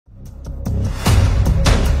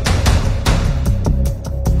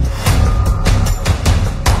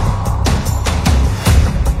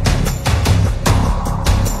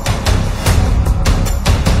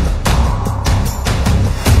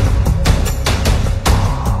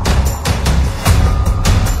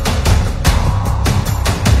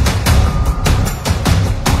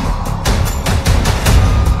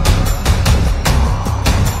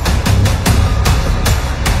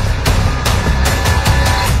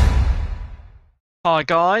Hi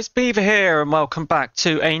guys, Beaver here and welcome back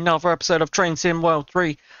to another episode of Train Sim World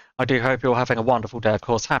 3. I do hope you're having a wonderful day, of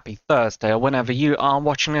course. Happy Thursday or whenever you are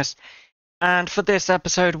watching this. And for this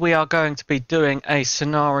episode we are going to be doing a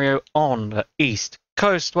scenario on the East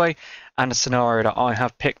Coastway. And the scenario that I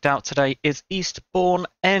have picked out today is Eastbourne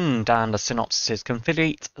End, and the synopsis is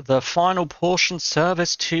complete the final portion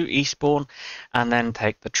service to Eastbourne and then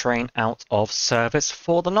take the train out of service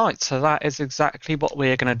for the night. So that is exactly what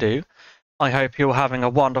we're going to do. I hope you're having a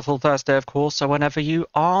wonderful Thursday, of course, so whenever you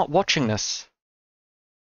are watching this.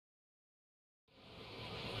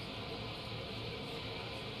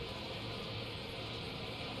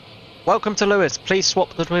 Welcome to Lewis. Please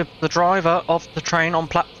swap with the driver of the train on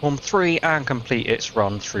platform 3 and complete its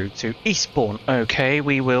run through to Eastbourne. Okay,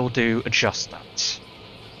 we will do just that.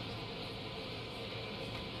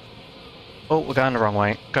 Oh, we're going the wrong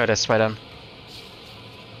way. Go this way then.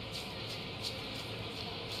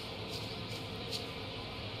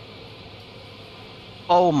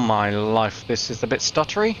 Oh my life, this is a bit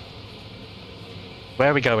stuttery.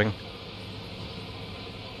 Where are we going?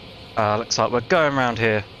 Looks like we're going around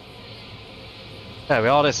here. There we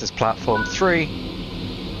are, this is platform 3.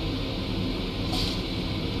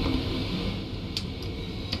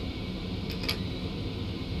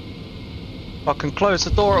 If I can close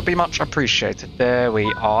the door, it'll be much appreciated. There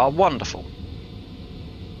we are, wonderful.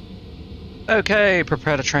 Okay,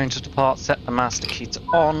 prepare the train to depart, set the master key to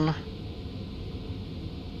on.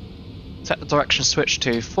 Set the direction switch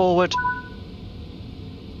to forward.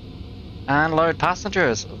 And load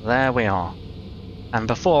passengers. There we are. And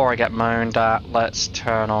before I get moaned at, let's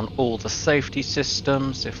turn on all the safety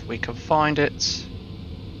systems if we can find it.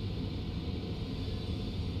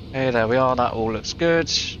 Okay, there we are. That all looks good.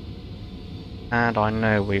 And I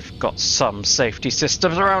know we've got some safety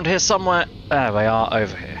systems around here somewhere. There we are,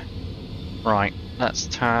 over here. Right, let's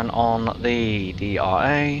turn on the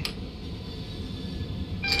DRA.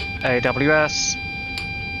 AWS,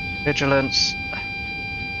 Vigilance,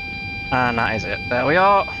 and that is it. There we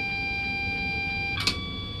are.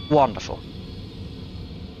 Wonderful.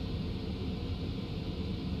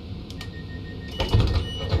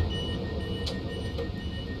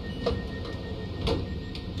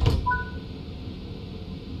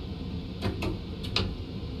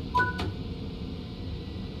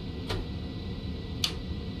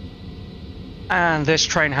 And this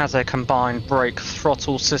train has a combined brake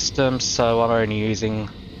throttle system, so I'm only using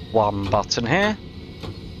one button here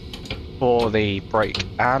for the brake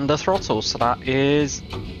and the throttle, so that is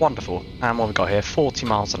wonderful. And what we've got here, 40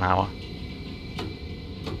 miles an hour.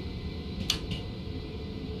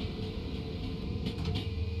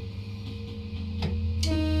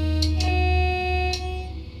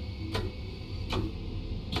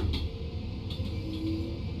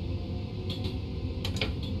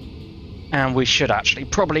 And we should actually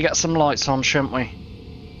probably get some lights on, shouldn't we?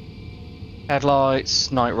 Headlights,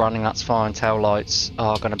 night running, that's fine. Tail lights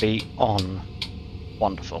are going to be on.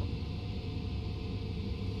 Wonderful.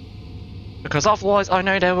 Because otherwise, I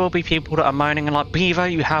know there will be people that are moaning and like, Beaver,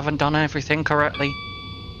 you haven't done everything correctly.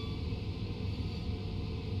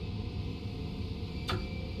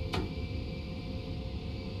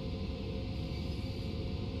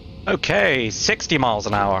 Okay, 60 miles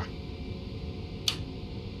an hour.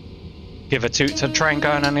 Give a toot to the train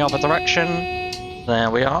going in the other direction. There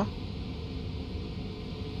we are.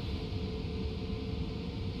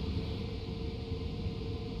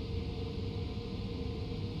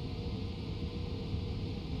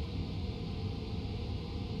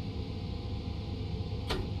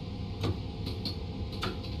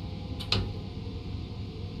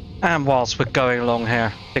 And whilst we're going along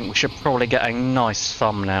here, I think we should probably get a nice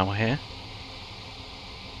thumbnail here.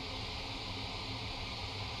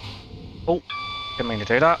 Oh, didn't mean to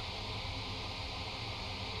do that.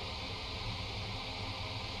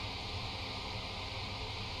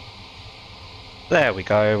 There we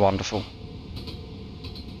go, wonderful.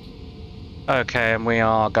 Okay, and we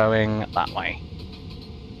are going that way.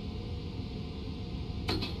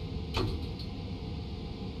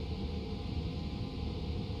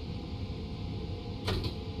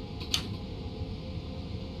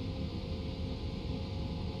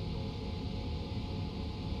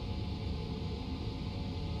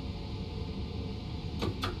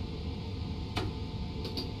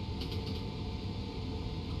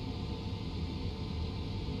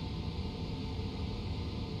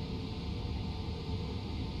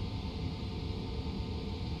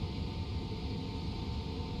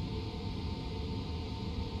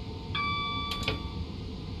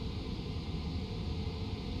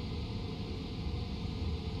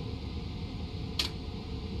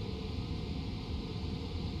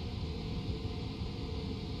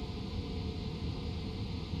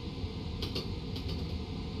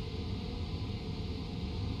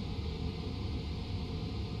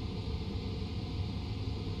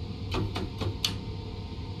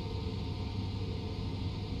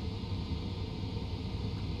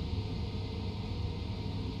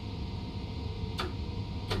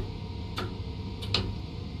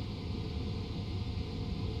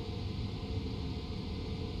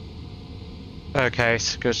 Okay,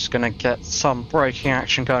 so just gonna get some braking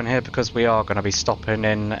action going here because we are gonna be stopping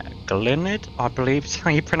in Glynid, I believe is how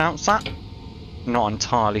you pronounce that. Not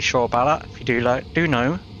entirely sure about that. If you do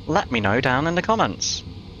know, let me know down in the comments.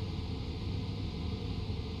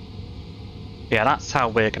 Yeah, that's how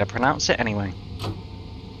we're gonna pronounce it anyway.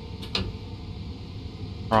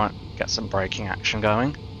 Right, get some braking action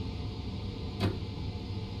going.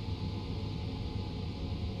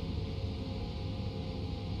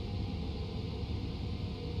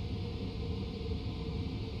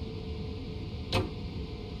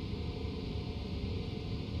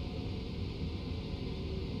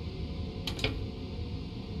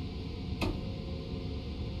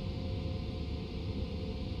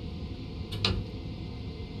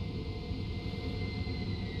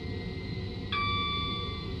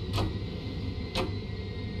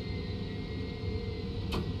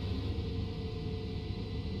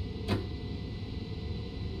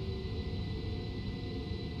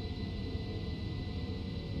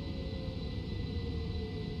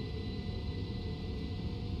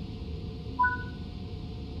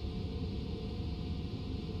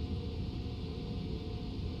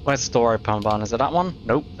 Where's the door open button? Is it that one?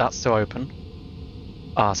 Nope, that's still open.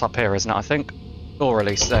 Ah, it's up here, isn't it, I think? Door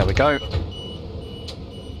release, there we go.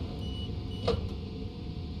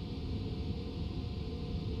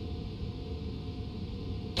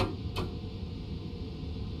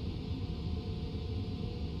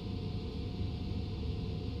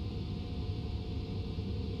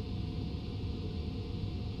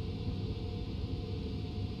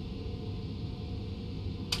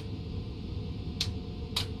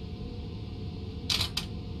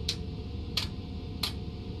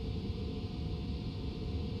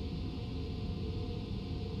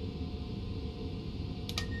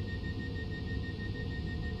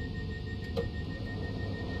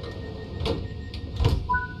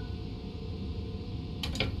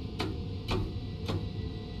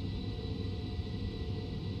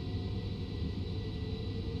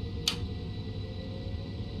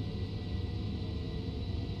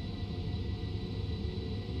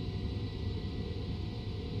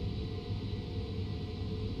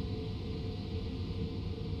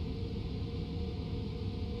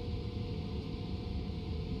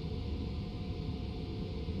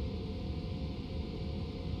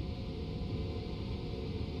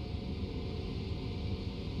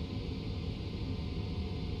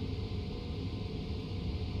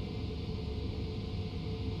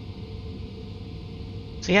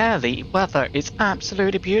 So yeah, the weather is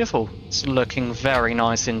absolutely beautiful. It's looking very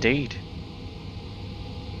nice indeed.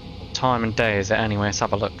 What time and day is it anyway? Let's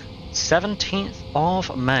have a look. 17th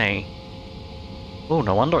of May. Oh,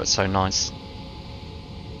 no wonder it's so nice.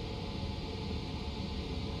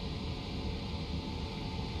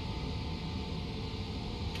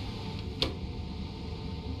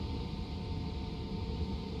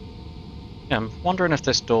 Yeah, I'm wondering if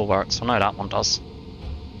this door works. I know that one does.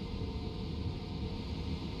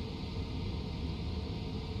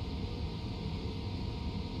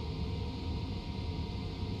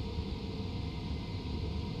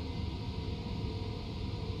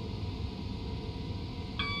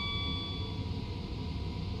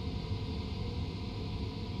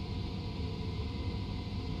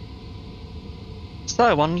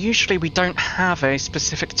 So, unusually we don't have a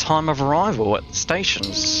specific time of arrival at the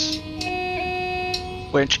stations,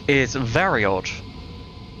 which is very odd.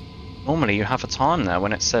 Normally you have a time there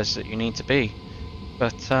when it says that you need to be,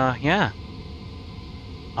 but yeah.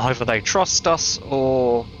 Either they trust us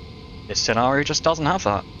or this scenario just doesn't have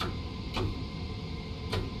that.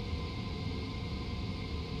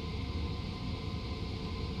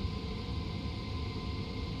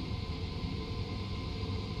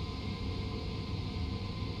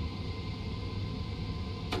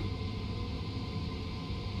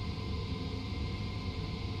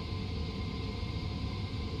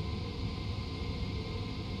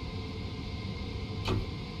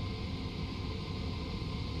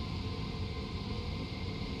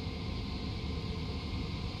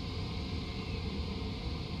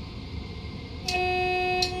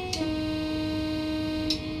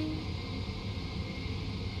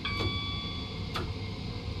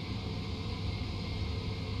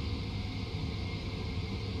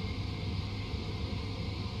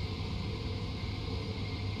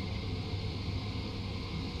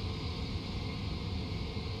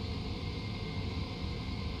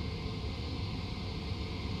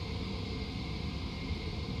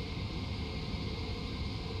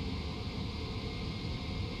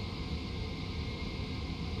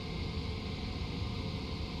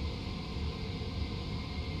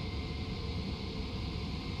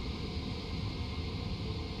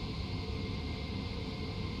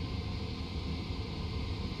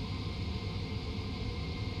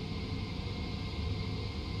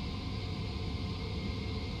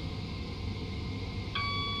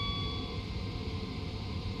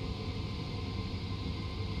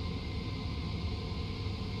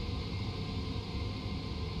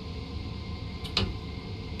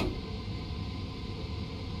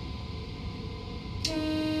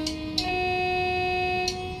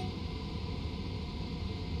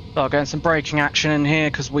 Start getting some braking action in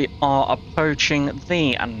here because we are approaching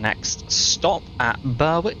the next stop at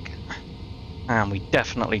Berwick. And we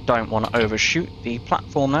definitely don't want to overshoot the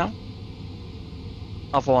platform now.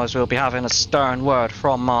 Otherwise we'll be having a stern word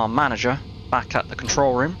from our manager back at the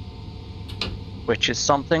control room, which is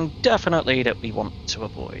something definitely that we want to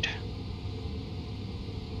avoid.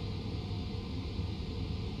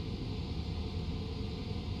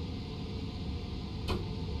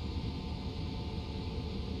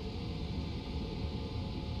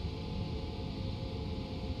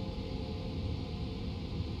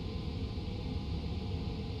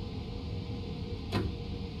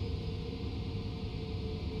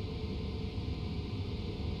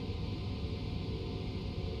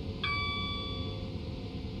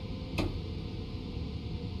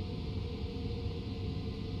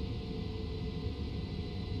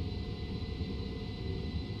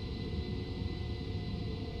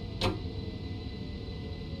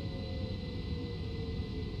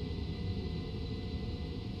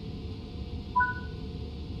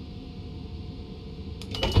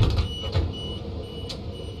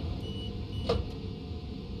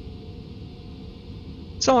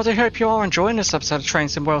 So I do hope you are enjoying this episode of Train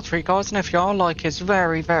Sim World 3, guys, and if you are, like is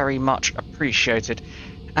very, very much appreciated.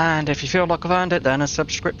 And if you feel like I've earned it, then a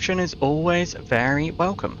subscription is always very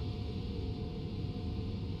welcome.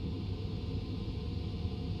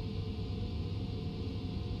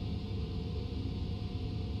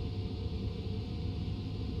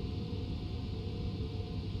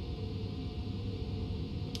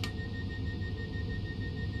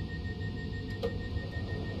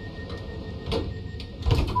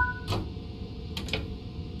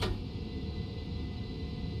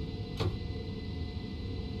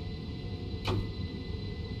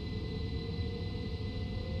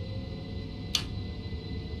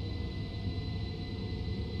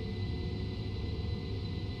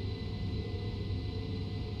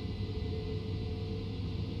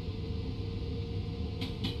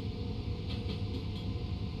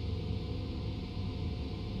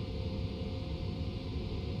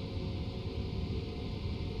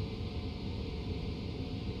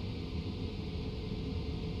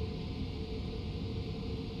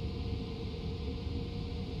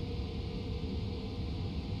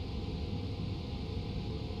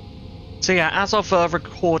 So yeah, as of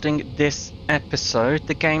recording this episode,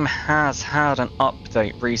 the game has had an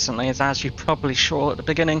update recently, as you probably saw at the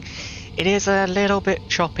beginning. It is a little bit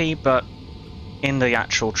choppy, but in the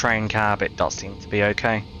actual train cab it does seem to be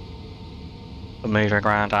okay. But moving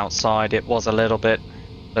around outside it was a little bit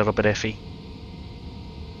iffy.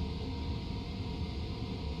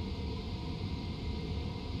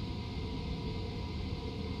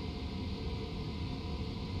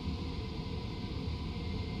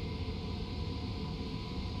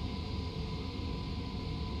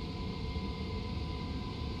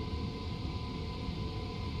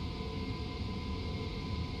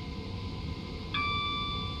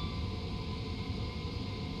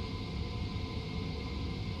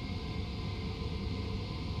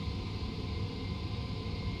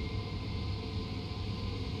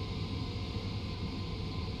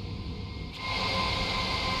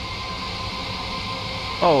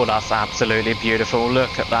 Oh, that's absolutely beautiful.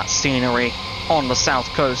 Look at that scenery on the south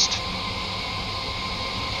coast.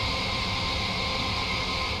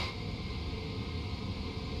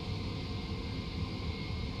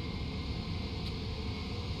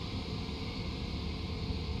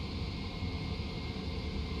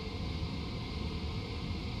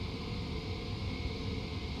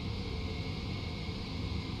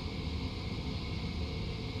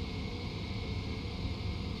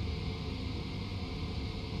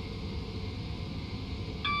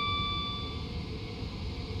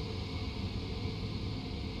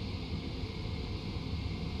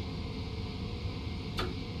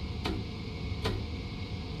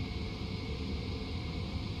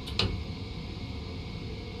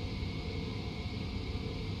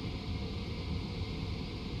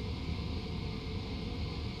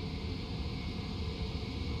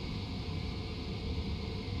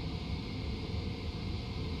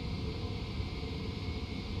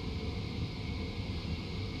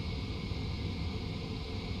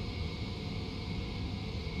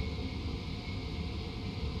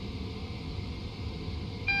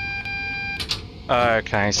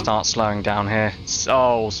 Okay, start slowing down here.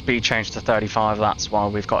 Oh, speed change to 35, that's why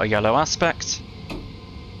we've got a yellow aspect.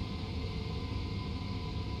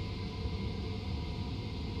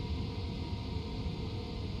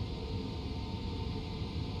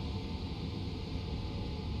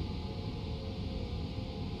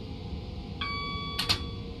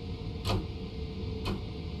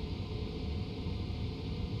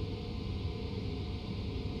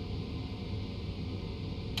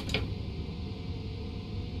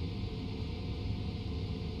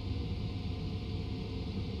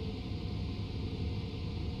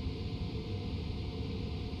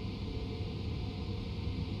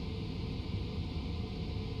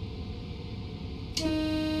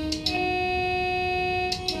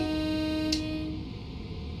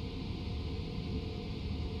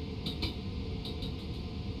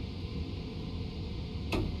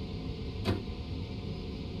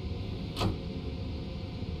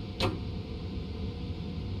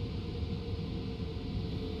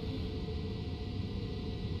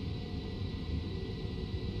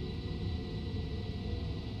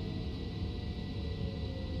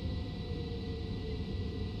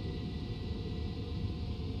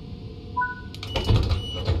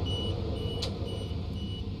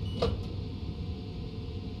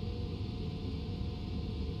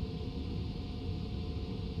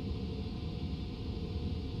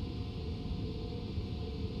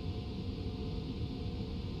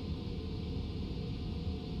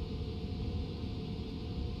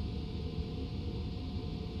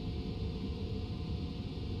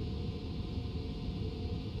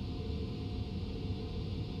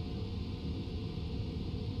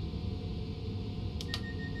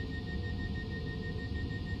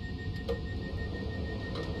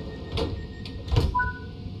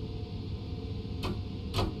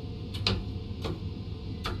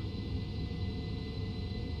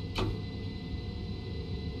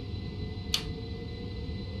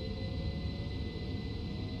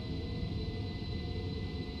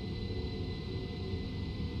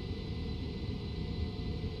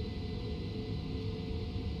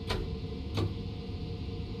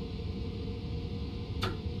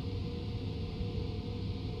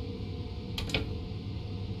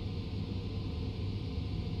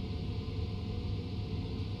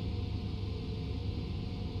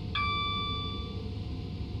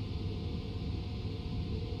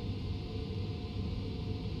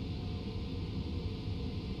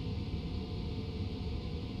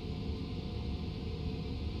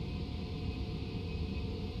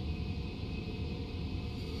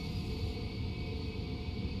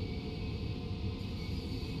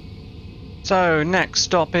 So next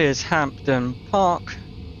stop is Hampton Park,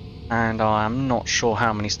 and I am not sure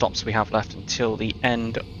how many stops we have left until the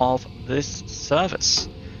end of this service.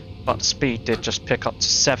 But the speed did just pick up to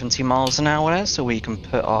 70 miles an hour there, so we can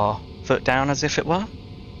put our foot down as if it were.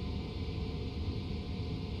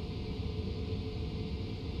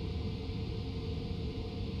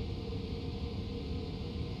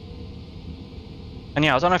 And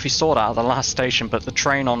yeah, I don't know if you saw that at the last station, but the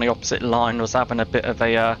train on the opposite line was having a bit of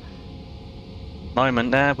a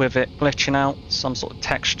moment there with it glitching out, some sort of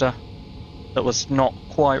texture that was not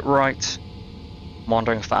quite right. I'm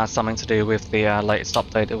wondering if that has something to do with the latest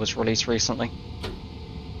update that was released recently.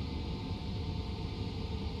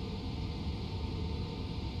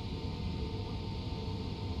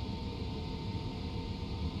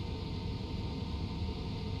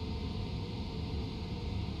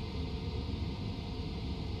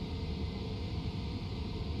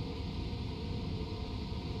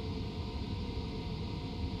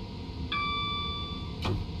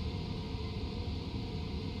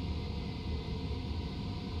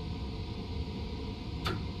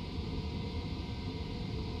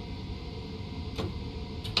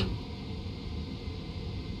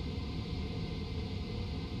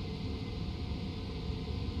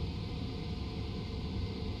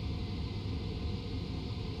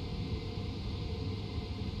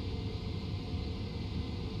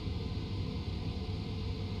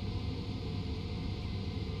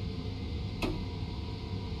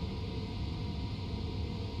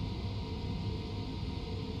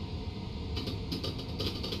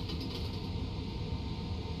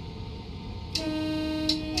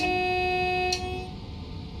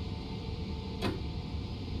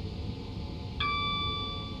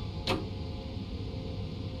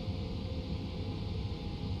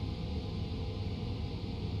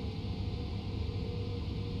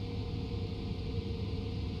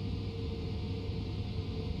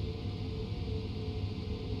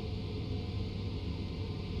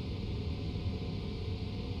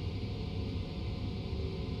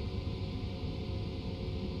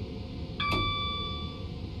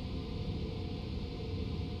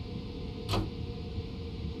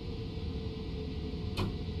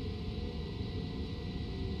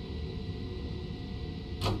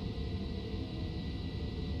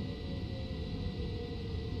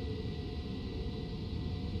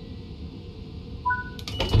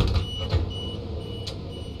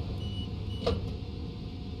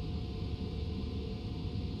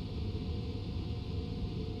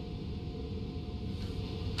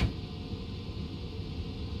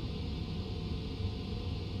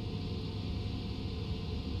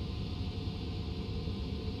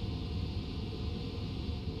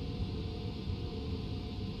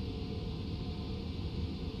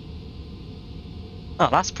 Oh,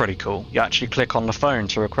 that's pretty cool. You actually click on the phone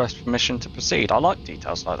to request permission to proceed. I like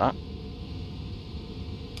details like that.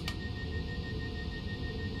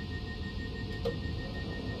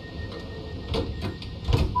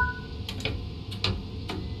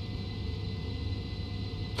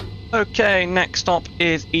 Okay, next stop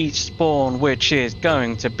is Eastbourne, which is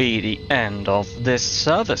going to be the end of this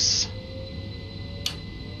service.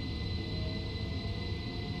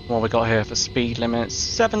 What we got here for speed limits?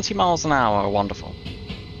 70 miles an hour. Wonderful.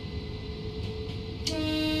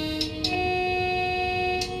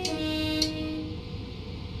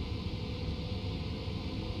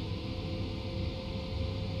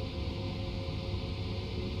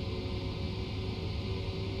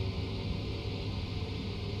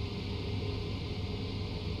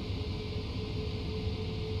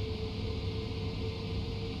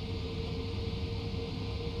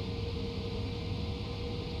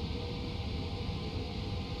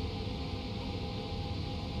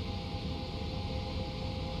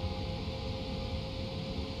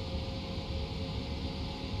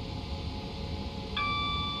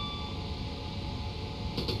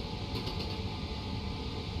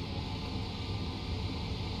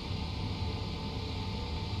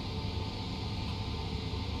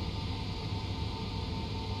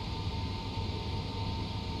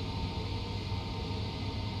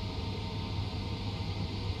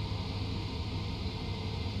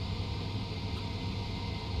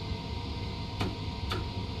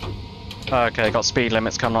 Okay, got speed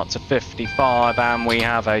limits coming up to 55 and we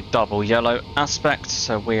have a double yellow aspect,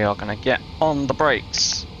 so we are going to get on the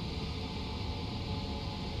brakes.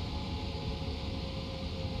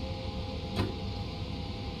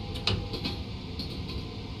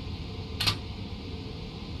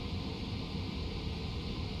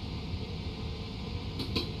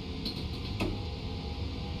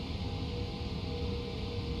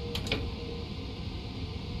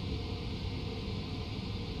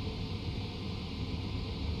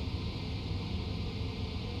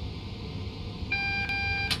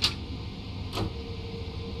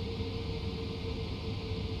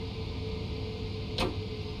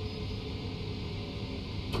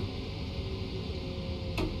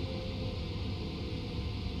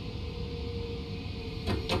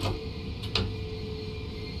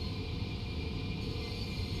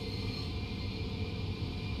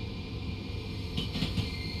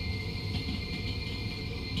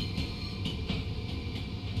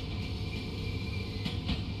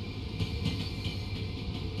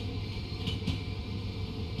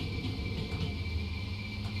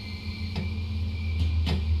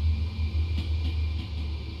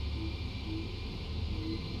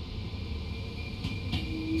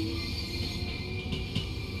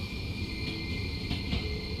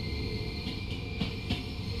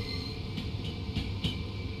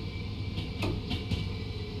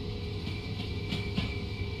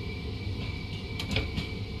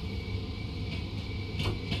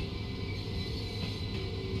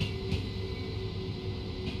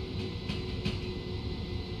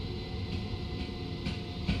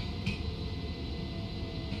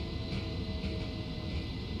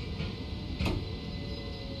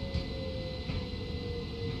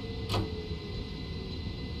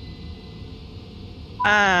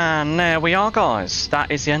 And there we are, guys.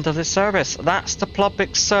 That is the end of this service. That's the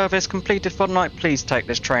public service completed for the night. Please take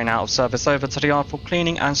this train out of service over to the yard for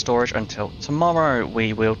cleaning and storage until tomorrow.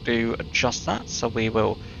 We will do just that. So we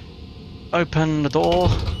will open the door,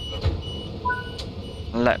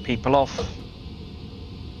 let people off,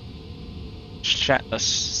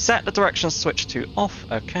 set the direction switch to off.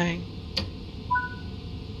 Okay.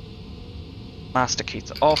 Master key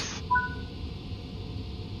to off.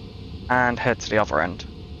 And head to the other end.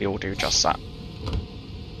 We will do just that.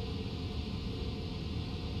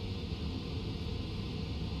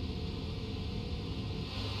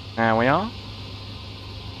 There we are.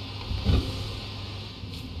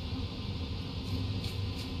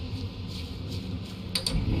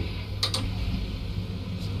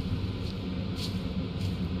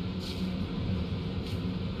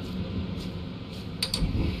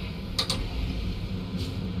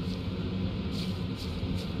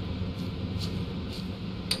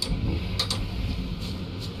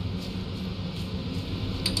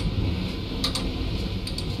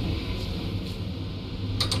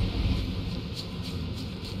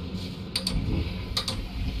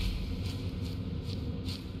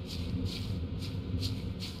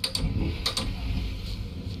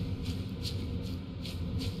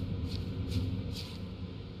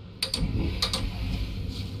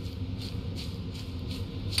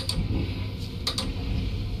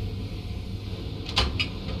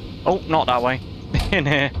 Oh, not that way. In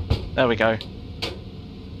here. There we go.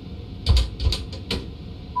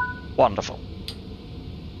 Wonderful.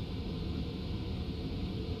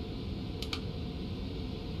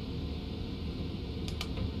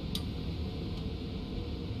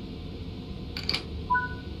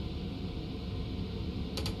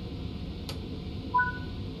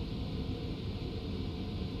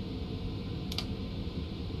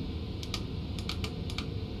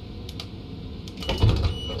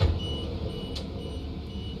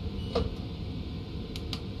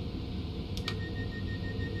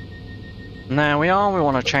 And there we are. We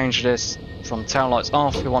want to change this from tail lights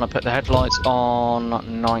off. We want to put the headlights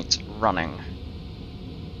on night running.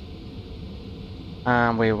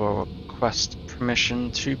 And we will request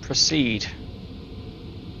permission to proceed.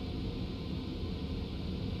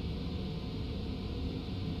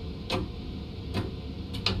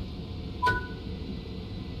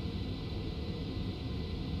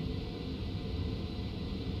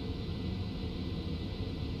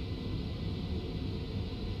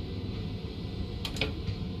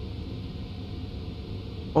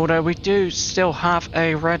 Although we do still have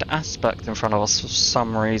a red aspect in front of us for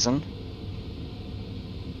some reason.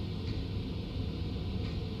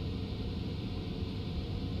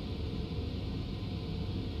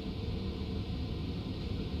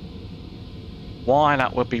 Why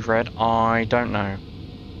that would be red, I don't know.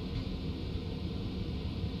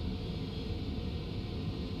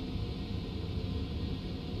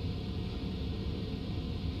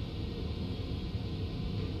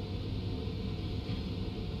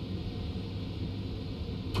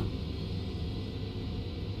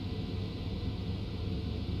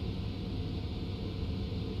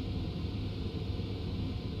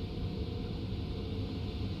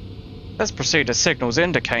 Let's proceed as signals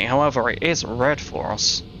indicate, however it is red for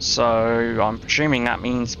us, so I'm presuming that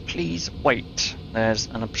means please wait. There's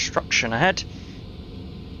an obstruction ahead,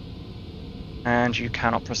 and you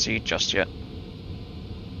cannot proceed just yet.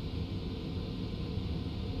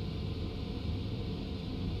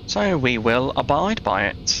 So we will abide by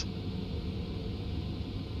it.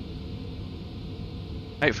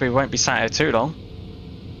 Hopefully we won't be sat here too long.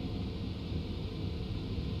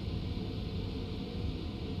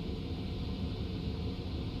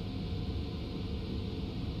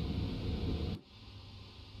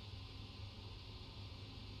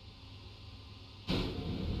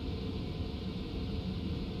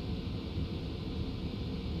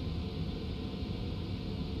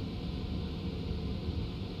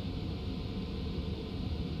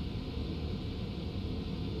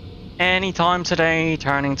 Any time today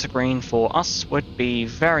turning to green for us would be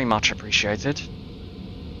very much appreciated.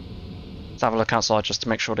 Let's have a look outside just to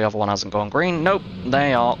make sure the other one hasn't gone green. Nope,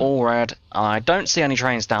 they are all red. I don't see any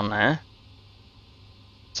trains down there.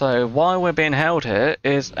 So why we're being held here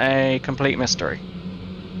is a complete mystery.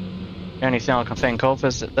 The only thing I can think of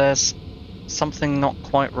is that there's something not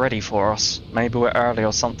quite ready for us. Maybe we're early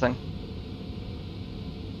or something.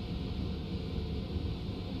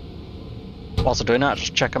 Whilst I'm doing that,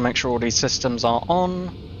 just check and make sure all these systems are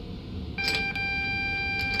on.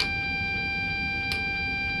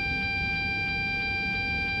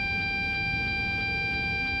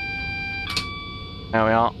 There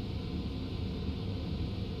we are.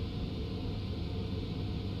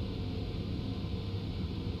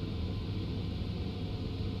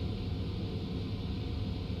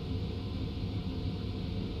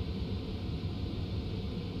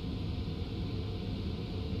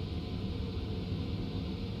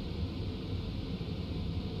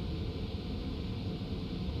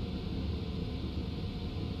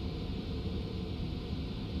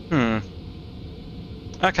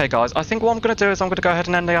 Okay, guys, I think what I'm going to do is I'm going to go ahead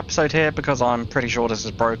and end the episode here because I'm pretty sure this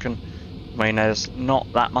is broken. I mean, there's not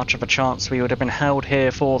that much of a chance we would have been held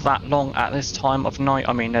here for that long at this time of night.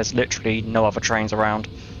 I mean, there's literally no other trains around.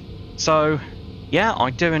 So, yeah,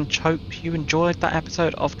 I do hope you enjoyed that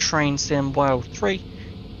episode of Train Sim World 3.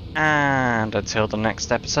 And until the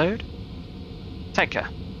next episode, take care.